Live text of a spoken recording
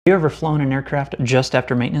Have you ever flown an aircraft just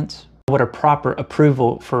after maintenance? What a proper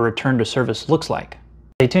approval for return to service looks like.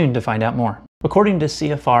 Stay tuned to find out more. According to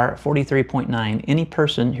CFR 43.9, any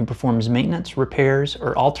person who performs maintenance, repairs,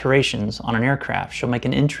 or alterations on an aircraft shall make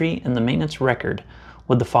an entry in the maintenance record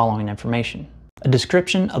with the following information: a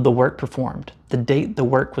description of the work performed, the date the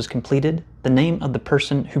work was completed, the name of the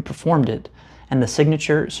person who performed it, and the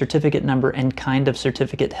signature, certificate number, and kind of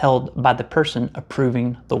certificate held by the person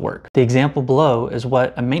approving the work. The example below is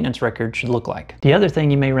what a maintenance record should look like. The other thing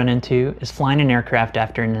you may run into is flying an aircraft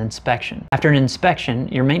after an inspection. After an inspection,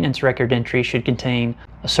 your maintenance record entry should contain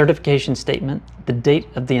a certification statement, the date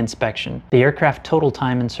of the inspection, the aircraft total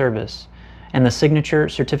time in service, and the signature,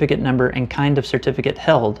 certificate number, and kind of certificate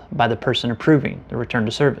held by the person approving the return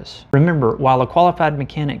to service. Remember, while a qualified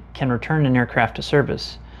mechanic can return an aircraft to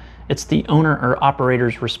service, it's the owner or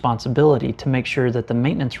operator's responsibility to make sure that the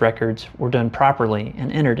maintenance records were done properly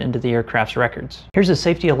and entered into the aircraft's records. Here's a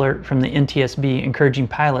safety alert from the NTSB encouraging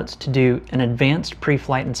pilots to do an advanced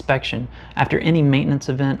pre-flight inspection after any maintenance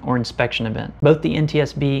event or inspection event. Both the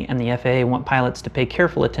NTSB and the FAA want pilots to pay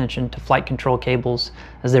careful attention to flight control cables,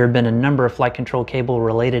 as there have been a number of flight control cable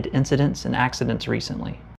related incidents and accidents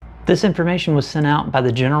recently. This information was sent out by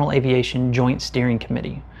the General Aviation Joint Steering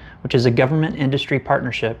Committee, which is a government industry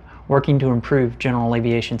partnership working to improve general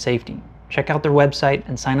aviation safety. Check out their website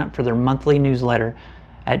and sign up for their monthly newsletter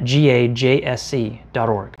at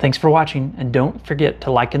gajsc.org. Thanks for watching, and don't forget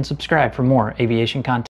to like and subscribe for more aviation content.